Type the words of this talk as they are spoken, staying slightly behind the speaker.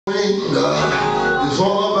It's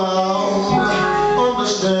all about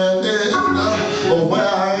understanding where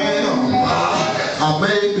I am. I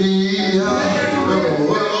may be in a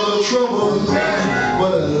world of trouble,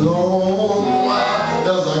 but as long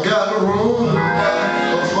as I got room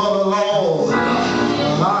for the Lord,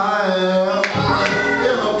 I am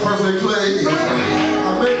in a perfect place. I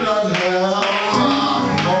may not have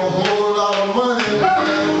a whole lot of money,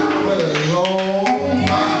 but as long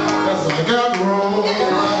as I got room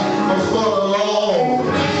for the Lord,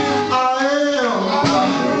 I am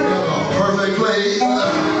in a perfect place.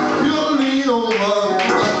 You lean over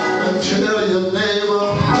and tell your neighbor,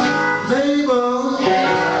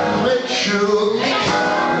 make sure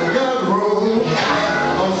you got room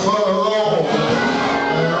for the Lord.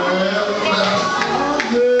 And I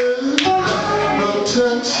heard the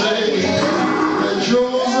text say that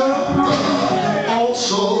Joseph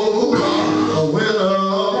also went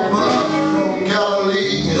up from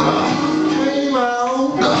Galilee, came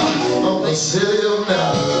out of the city of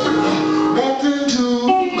Nazareth, walked into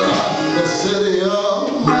the city of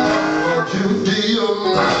Judea,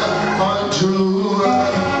 unto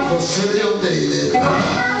the city of David,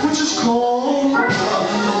 which is called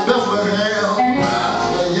Bethlehem.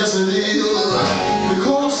 Yes, it is,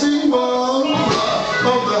 because he was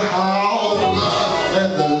of the house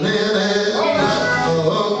and the lineage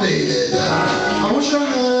of David. I wish I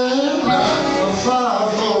had a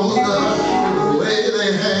fivefold the way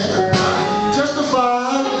they had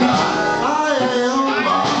testified. I am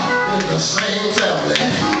in the same family.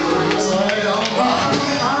 Yes, I am.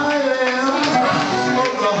 I am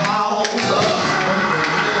of the house of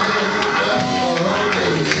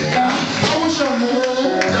David. I wish I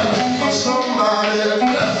had somebody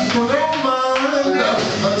who don't mind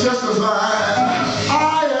testifying. I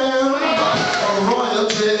am a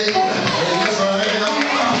royalty. Yes, I am.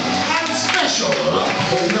 I'm special.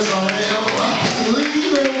 Yes, I am.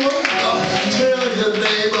 Lean over, tell your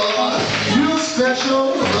neighbor you're special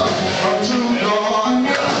to God.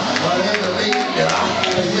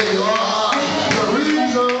 Here you are. The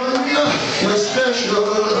reason you're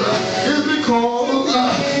special is because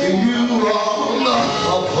you are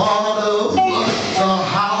a part of the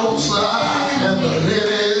house and the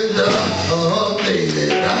lineage of David.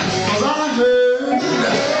 Because I heard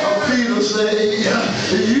Peter say,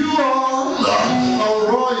 you are a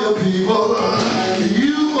royal people.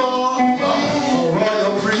 You are a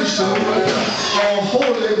royal priesthood, a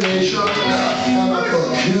holy nation, and a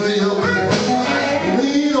peculiar people.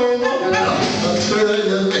 Lean over and tell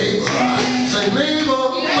your neighbor, say, neighbor,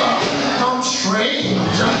 I'm strange.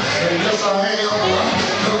 And yes, I am.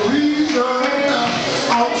 The reason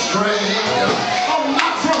I'm strange, I'm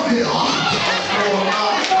not from here. No, I'm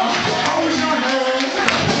not. I wish I had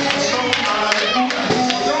somebody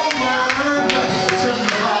don't mind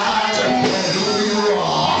testifying who you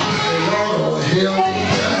are. And y'all don't hear me.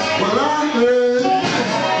 Well, I heard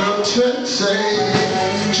the text say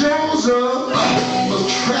Joseph was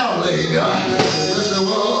traveling. Yes, it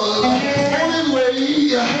was. On his way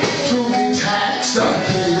to be taxed.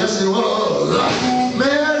 Yes, it was.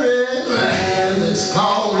 Mary and his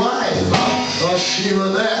poor wife, she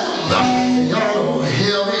was there. Y'all don't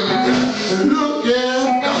hear me. Look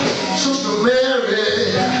at Sister Mary,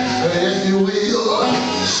 if you will.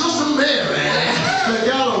 Sister Mary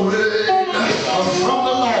got a word from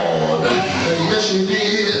the Lord. Yes, she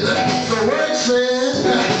did. The word says,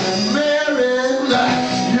 Mary,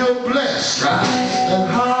 you're blessed and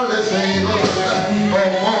highly favored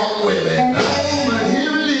among women. But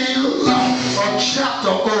here it is, a chapter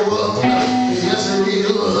over. Yes, it is.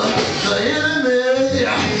 The enemy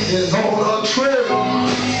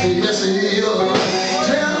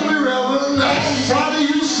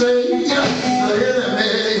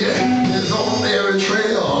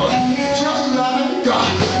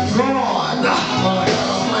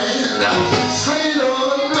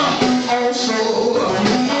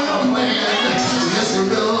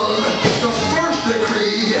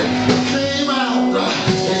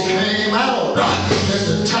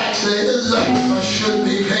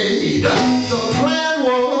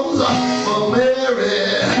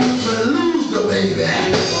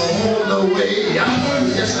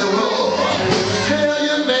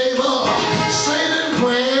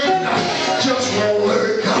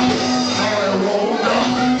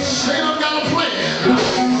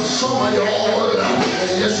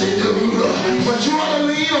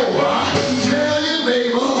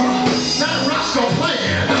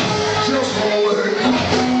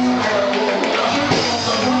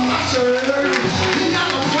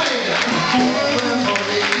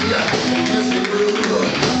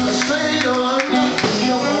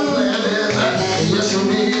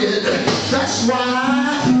did. That's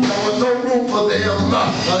why there was no room for them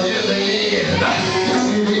in the end. Yes,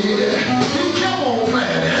 he did. He kept on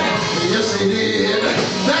planning. Yes, he did.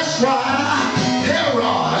 That's why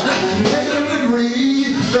Herod made a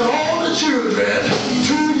decree that all the children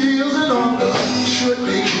 2 years and under should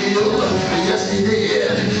be killed. Yes, he did.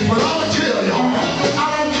 But I'll tell y'all,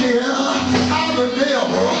 I don't care how the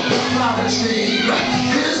devil tried to scheme.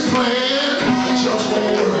 His plan just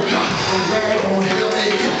won't work. Lord, don't hear me.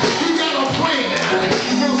 He got a plan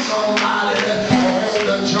for somebody on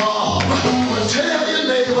the job. But tell your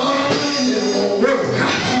neighbor it won't work.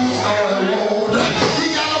 No, it won't. He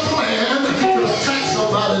got a plan to attack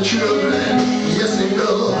somebody's children. Yes, he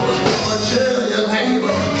does. But tell your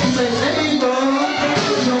neighbor, say, neighbor,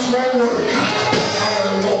 it just won't work. No,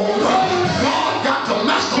 it won't. God got the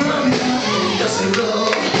master plan. Yes, he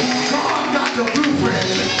does. God got the blueprint.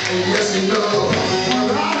 Yes, he does.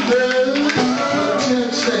 But I heard the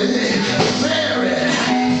text say Mary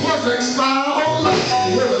was exiled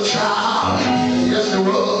with a child. Yes, it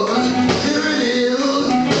was. Here it is.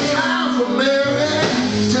 Time for Mary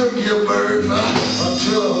to give birth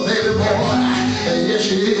to a baby boy. And yes,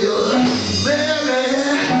 she is. Mary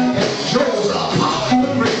and Joseph, the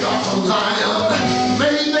great God from Zion,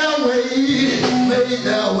 made their way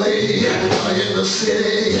in the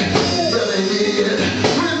city. Yeah, they did.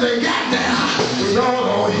 When they got there, y'all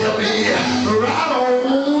don't hear me. Right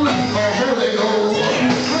on, Holy Ghost.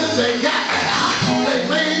 When they got there, they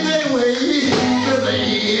made their way to the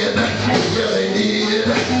end. Yeah, they did.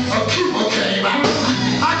 A keeper came out.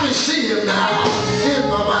 I can see him now in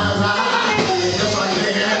my mind's eye. Yes, I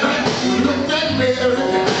can. Looked at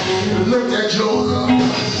Mary, looked at Joseph.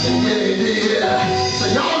 Yeah, they did. So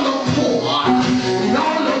y'all look poor.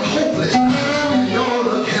 Y'all look hopeless. Y'all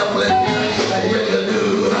look helpless. Yeah, you do.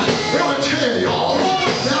 I want to tell y'all,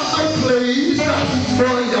 there's no place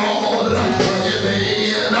for y'all in the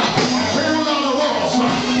end. A whole lot of us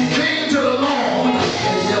came to the Lord.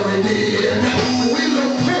 Yeah, we did. We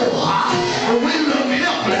look poor. We look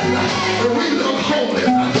helpless. We look hopeless.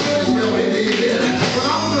 Yeah, we did. But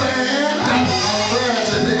I'm glad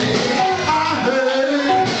today. I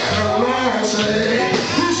heard the Lord say,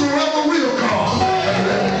 whosoever will come,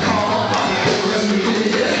 let him come. Yes, we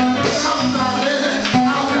did. Somebody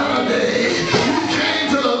out there today, you came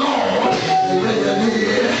to the Lord. Yeah, you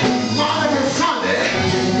did. Why it was Sunday?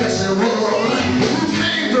 Yes, it was. You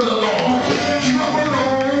came to the Lord. Trouble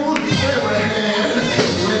on every hand.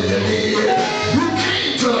 Yeah, you did. You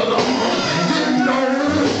came to the Lord. Didn't know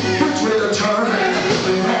which way to turn.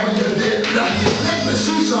 No, you didn't. Let me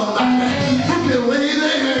see somebody.